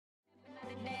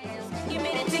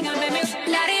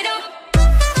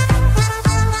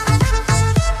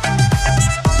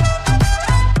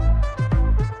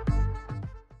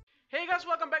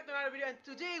and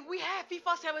today we have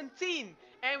FIFA 17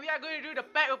 and we are going to do the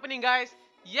pack opening, guys.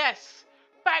 Yes,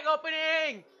 pack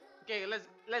opening. Okay,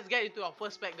 let's get into our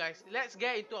first pack, guys. Let's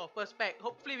get into our first pack.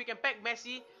 Hopefully we can pack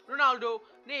Messi, Ronaldo,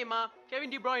 Neymar, Kevin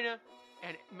De Bruyne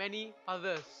and many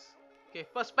others. Okay,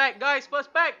 first pack, guys,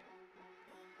 first pack.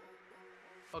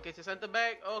 Okay, it's a center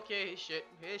back. Okay, shit.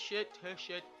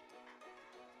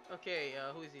 Okay,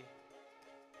 who is he?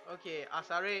 Okay,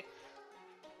 Asare.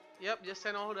 Yep, just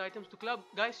send all the items to club.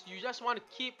 Guys, you just want to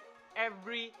keep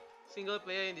every single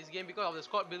player in this game because of the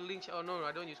squad building. Oh no,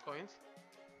 I don't use coins.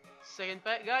 Second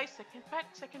pack, guys. Second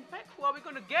pack. Who are we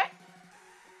gonna get?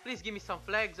 Please give me some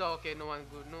flags. Oh, okay, no one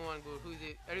good. Who is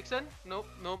it? Ericsson? Nope,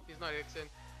 it's not Ericsson.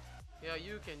 Yeah,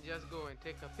 you can just go and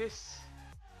take a piss.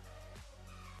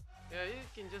 Yeah, you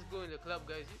can just go in the club,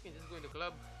 guys. You can just go in the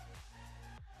club.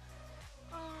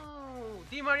 Oh,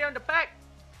 Di Maria on the pack.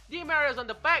 Di Maria's on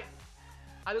the pack.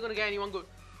 Are we gonna get anyone good?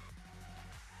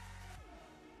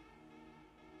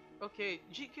 Okay,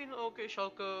 GK, okay,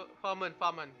 Schalke, Farman.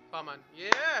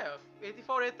 Yeah,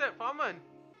 84 rated, Farman.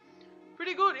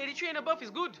 Pretty good, 83 and above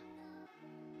is good.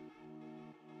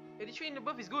 83 and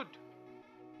above is good.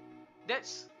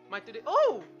 That's my today.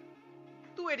 Oh!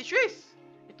 283s!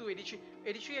 283,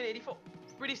 83 and 84.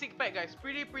 Pretty sick pack, guys.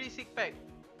 Pretty sick pack.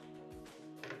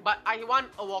 But I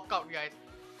want a walkout, guys.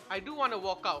 I do want a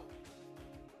walkout.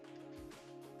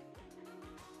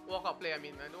 Walkout play, I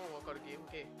mean. I don't want to walk out the game.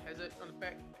 Okay, Hazard on the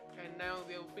pack. And now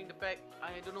we're opening the pack.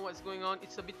 I don't know what's going on.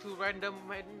 It's a bit too random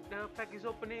when the pack is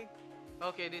opening.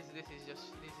 Okay, this is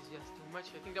just too much.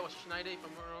 I think that was Schneider, if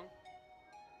I'm not wrong.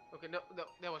 Okay, no,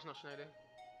 that was not Schneider.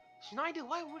 Schneider?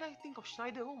 Why would I think of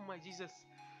Schneider? Oh my Jesus.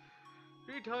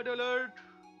 Retard alert.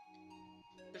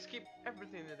 Let's keep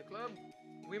everything in the club.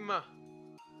 Wimmer,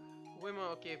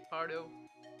 okay, Pardo,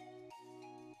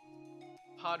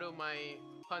 my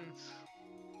puns.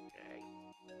 Okay.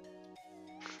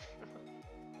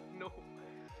 No.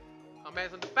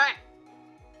 Hammers on the back.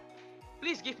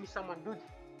 Please give me someone good.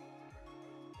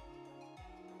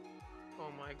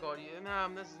 Oh my god, yeah, nah,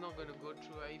 this is not gonna go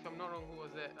through. If I'm not wrong, who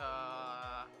was that?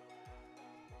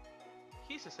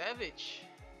 He's a savage.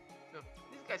 No,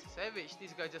 this guy's a savage.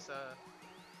 This guy's just a.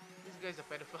 This guy's a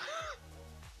pedophile.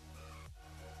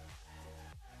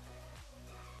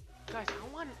 Guys, I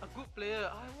want a good player.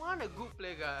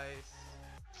 Guys.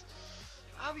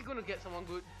 Are we gonna get someone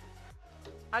good?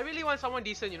 I really want someone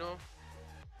decent, you know.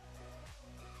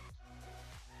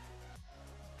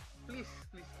 Please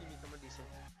give me someone decent.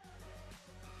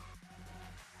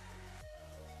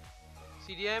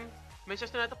 CDM,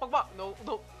 Manchester United, Pogba. No.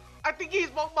 I think he's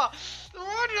Pogba.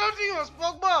 What did I think it was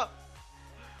Pogba?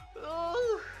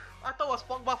 Oh, I thought it was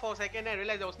Pogba for a second and I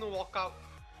realized there was no walkout.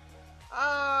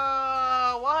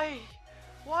 Why?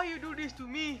 Why you do this to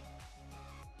me?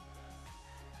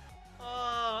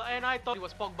 And I thought it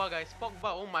was Pogba, guys.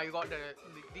 Pogba, oh my god, the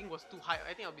thing was too high.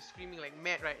 I think I'll be screaming like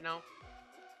mad right now.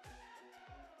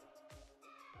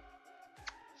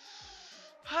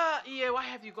 Yeah, why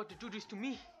have you got to do this to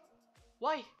me?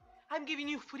 Why? I'm giving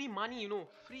you free money, you know.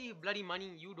 Free bloody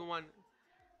money you don't want.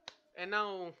 And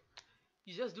now,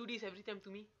 you just do this every time to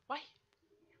me. Why?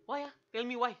 Why? Tell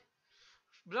me why.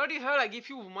 Bloody hell, I give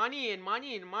you money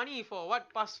for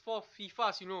what past 4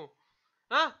 FIFAs, you know.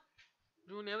 Huh?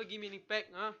 You never give me any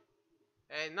pack, huh?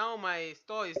 And now my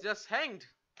store is just hanged.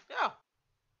 Yeah.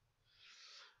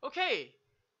 Okay.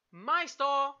 My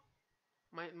store,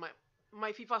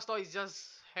 my FIFA store is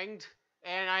just hanged.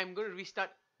 And I'm going to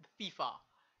restart FIFA.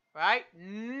 Right?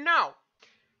 Now.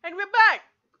 And we're back.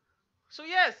 So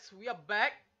yes, we are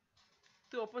back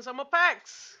to open some more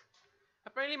packs.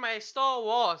 Apparently my store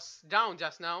was down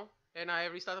just now. And I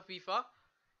restarted FIFA.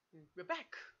 We're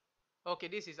back. Okay,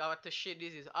 this is utter shit.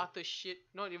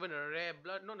 Not even a rare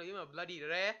blood. Not even a bloody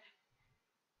rare.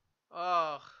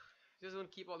 Oh, just gonna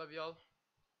keep all of y'all.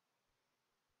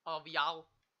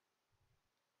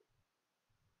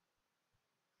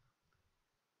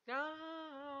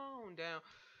 Down.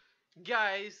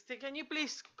 Guys, can you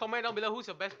please comment down below who's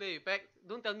your best player you pack?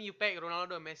 Don't tell me you pack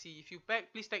Ronaldo or Messi. If you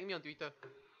pack, please tag me on Twitter.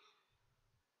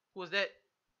 Who was that?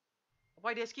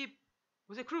 Why did I skip?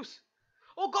 Was it Cruz?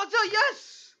 Oh, Godza,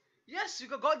 yes! Yes, you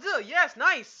got Godza. Yes,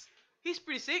 nice. He's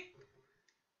pretty sick.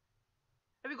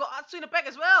 And we got Atsu in the pack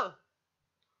as well.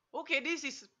 Okay, this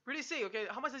is pretty sick. Okay,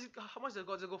 how much does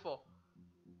Godza go for?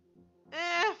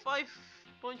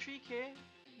 5.3k.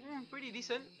 Pretty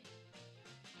decent.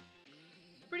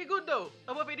 Pretty good though.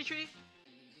 Above 83.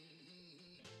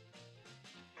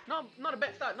 Not a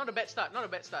bad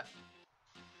start.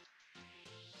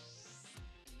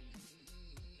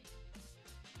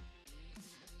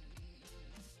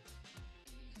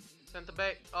 Centre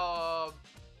back,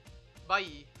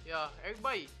 Bayi. Yeah,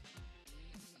 everybody.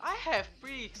 I have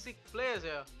pretty sick players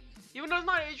here. Even though it's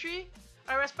not A3,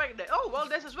 I respect that. Oh, well,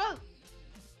 that's as well.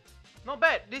 Not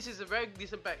bad. This is a very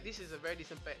decent pack. This is a very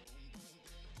decent pack.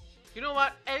 You know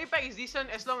what? Every pack is decent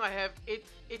as long as I have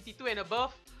 82 and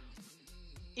above.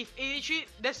 If 83,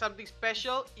 that's something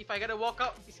special. If I gotta walk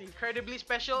out, it's incredibly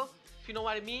special. If you know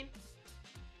what I mean.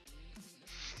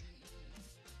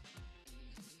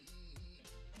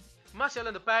 Martial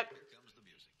in the pack.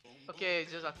 Okay,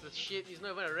 just after the shit. He's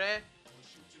not even a rare.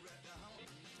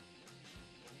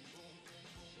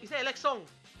 Is that Alex Song?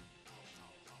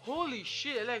 Holy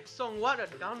shit, Alex Song. What a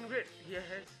downgrade he has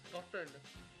gotten.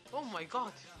 Oh my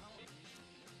god.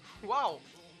 Wow.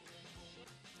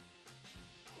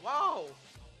 Wow.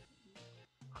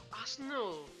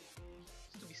 Arsenal.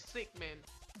 Used to be sick, man.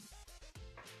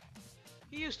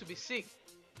 He used to be sick.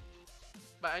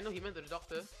 But I know he went to the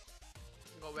doctor.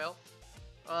 Got well.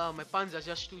 My puns are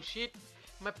just too shit.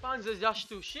 My puns are just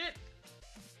too shit.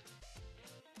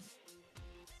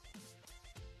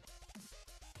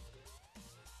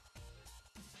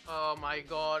 Oh my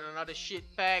god, another shit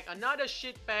pack. Another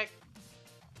shit pack.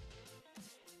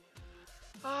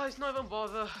 Ah, it's not even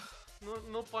bother.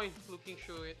 No point looking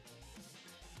through it.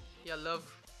 Yeah, love.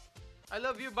 I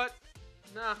love you, but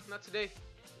nah, not today.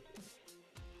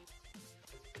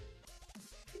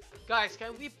 Guys,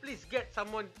 can we please get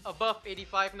someone above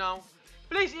 85 now?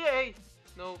 Please, EA!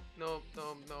 No, you're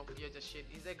just shit.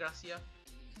 Is that Gracia?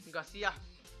 Garcia?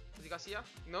 Is it Garcia?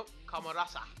 Nope,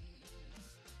 Camarasa.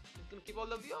 He's gonna keep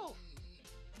all of you.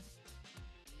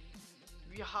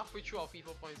 We are halfway through our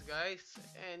FIFA points, guys.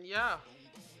 And yeah,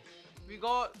 we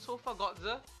got, so far got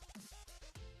the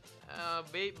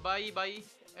Bai,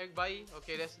 Egg Bai.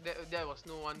 Okay, that was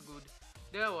no one good.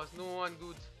 There was no one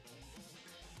good.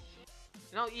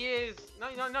 Now EA is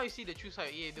now you see the true side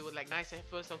of EA. They were like nice at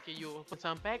first. Okay, you open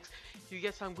some packs, you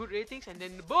get some good ratings, and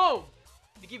then boom,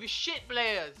 they give you shit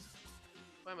players.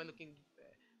 Why am I looking?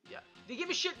 Yeah, they give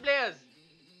you shit players.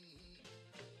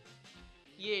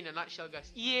 EA in a nutshell, guys.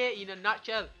 EA in a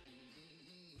nutshell.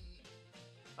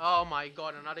 Oh my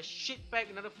god, another shit pack,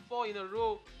 another 4 in a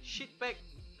row. Shit pack.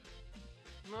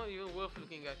 Not even worth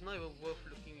looking, guys. Not even worth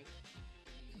looking.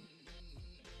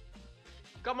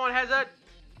 Come on, Hazard.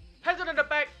 Hazard in the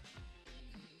pack.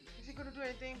 Is he gonna do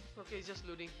anything? Okay, he's just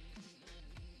loading.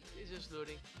 He's just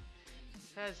loading.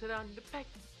 Hazard on the pack.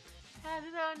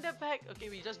 Hazard on the pack. Okay,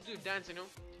 we just do dance, you know.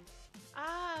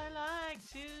 I like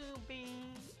to be.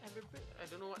 I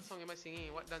don't know what song am I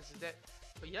singing. What dance is that?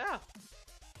 But yeah.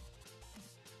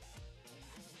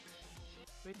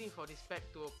 Waiting for this pack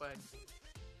to open.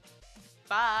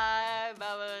 5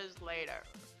 hours later.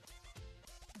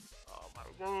 Oh my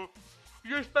god.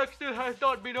 This pack still has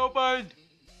not been opened.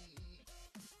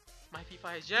 My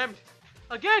FIFA has jammed.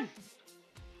 Again.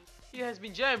 It has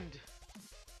been jammed.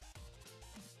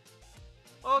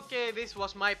 Okay, this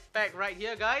was my pack right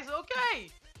here, guys.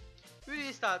 Okay. We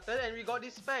restarted and we got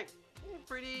this pack.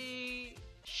 Pretty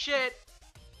shit.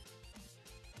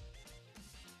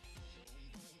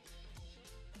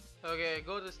 Okay,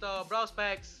 go to the store, browse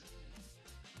packs.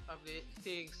 Update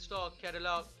things, store,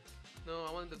 catalog. No,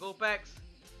 I want the gold packs.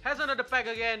 Hazard in the pack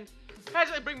again.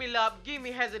 Hazard, bring me love. Give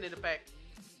me Hazard in the pack.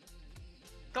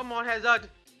 Come on, Hazard.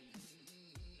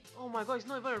 Oh my god, it's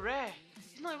not even a rare.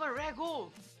 It's not even a rare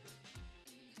gold.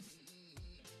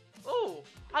 Oh,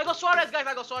 I got Suarez, guys.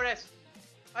 I got Suarez.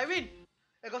 I win.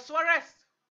 I got Suarez.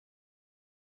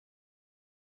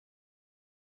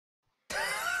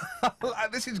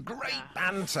 This is great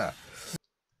banter.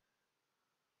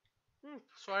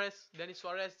 Suarez, Dennis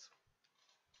Suarez.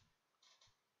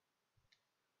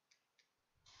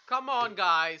 Come on,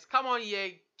 guys. Come on,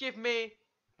 EA. Give me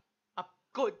a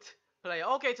good player.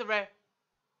 Okay, it's a rare.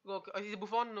 Go. Is it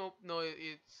Buffon? No,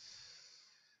 it's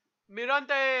Mirante.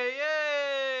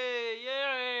 Yay!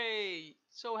 Yay!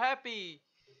 So happy.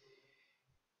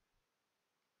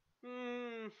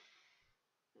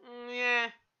 Yeah.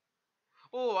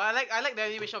 Oh, I like the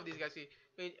animation of this guy. See,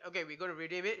 okay, we're gonna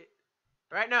redeem it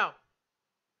right now.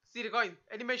 See the coin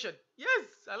animation. Yes,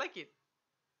 I like it.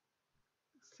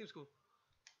 Seems cool.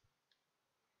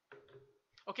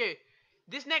 Okay,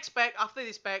 this next pack, after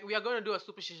this pack, we are gonna do a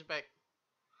superstition pack.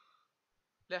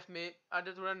 Left mid,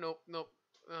 other to run. Nope.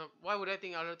 Why would I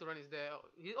think other to run is there?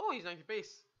 He's 90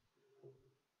 pace.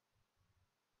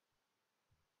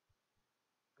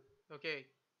 Okay.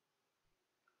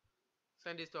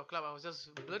 Send this to a club. I was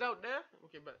just blurred out there.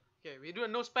 Okay, but okay, we do a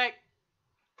nose pack.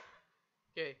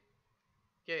 Okay.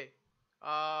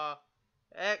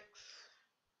 X.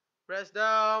 Press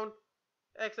down.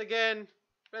 X again.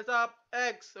 Press up.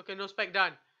 X. Okay, nose pack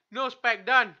done. Nose pack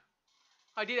done.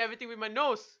 I did everything with my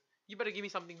nose. You better give me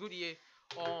something good, EA.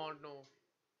 Oh no.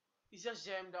 It's just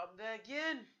jammed up there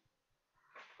again.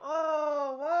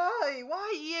 Oh, why?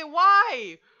 Why, EA?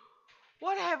 Why?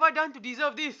 What have I done to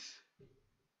deserve this?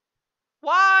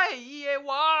 Why, EA?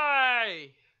 Why?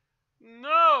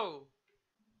 No.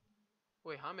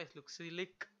 Wait, Hamas looks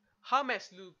slick. Hamas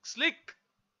looks slick.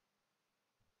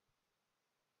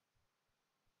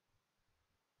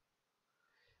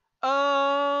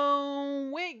 Oh,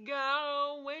 we're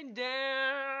going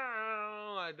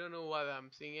down. I don't know what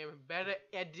I'm singing. Better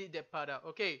edit that part out.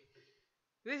 Okay.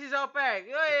 This is our pack.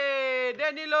 Hey,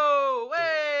 Danilo.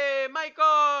 Hey,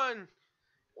 Maicon.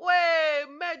 Hey,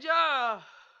 Meja.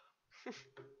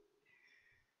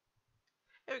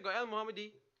 Here we go, El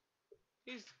Mohammadi.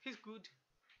 He's good.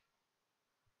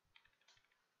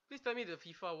 Please tell me the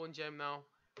FIFA won't jam now.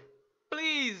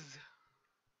 Please.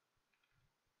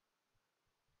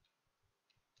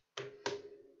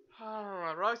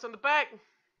 Royce on the back.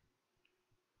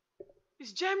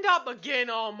 It's jammed up again.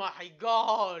 Oh my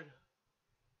god.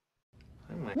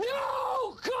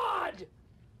 No, God!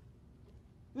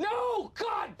 No,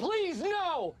 God, please,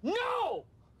 no! No!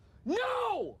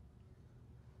 No!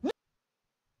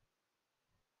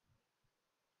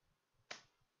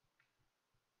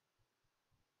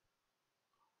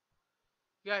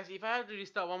 Guys, if I have to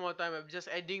restart one more time, I'm just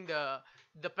adding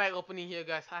the pack opening here,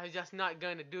 guys. I'm just not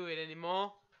gonna do it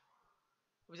anymore.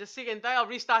 I'm just sick and tired of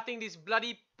restarting these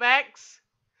bloody packs.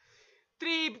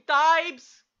 3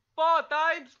 times, 4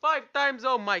 times, 5 times.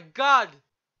 Oh my god.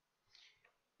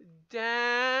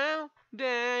 Down,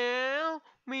 down,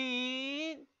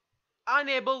 me.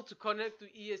 Unable to connect to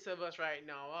EA servers right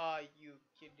now. Are you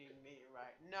kidding me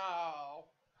right now?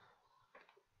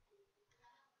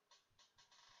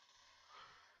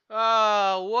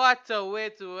 Oh, what a way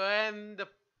to end the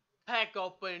pack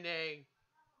opening.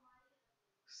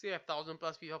 Still have 1000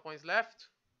 plus FIFA points left.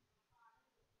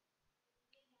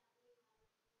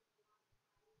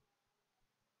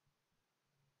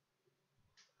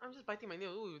 I'm just biting my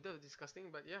nail. Ooh, that was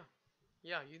disgusting, but yeah.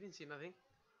 Yeah, you didn't see nothing.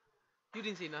 You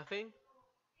didn't see nothing.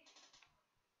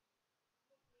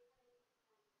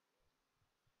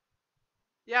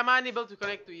 Yeah, I'm unable to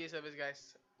connect to EA servers,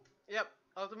 guys. Yep,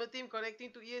 Ultimate Team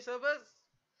connecting to EA servers.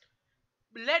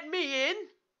 Let me in.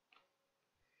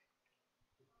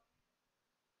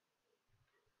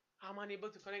 I'm unable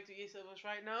to connect to EA servers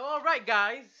right now. Alright,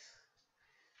 guys.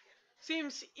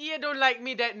 Seems EA don't like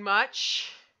me that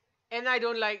much. And I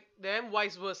don't like them,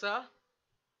 vice versa.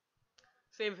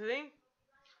 Same thing.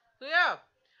 So yeah,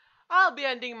 I'll be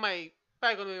ending my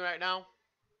pack on me right now.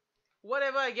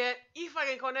 Whatever I get, if I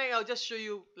can connect, I'll just show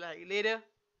you like later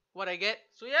what I get.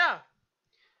 So yeah,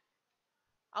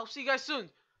 I'll see you guys soon.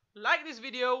 Like this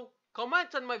video,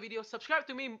 comment on my video, subscribe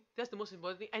to me, that's the most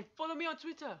important thing, and follow me on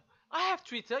Twitter. I have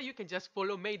Twitter, you can just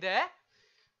follow me there.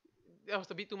 That was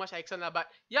a bit too much accent, but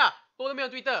yeah, follow me on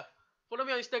Twitter, follow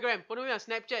me on Instagram, follow me on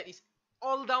Snapchat. It's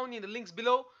all down in the links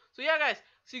below. So yeah, guys,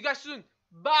 see you guys soon.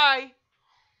 Bye.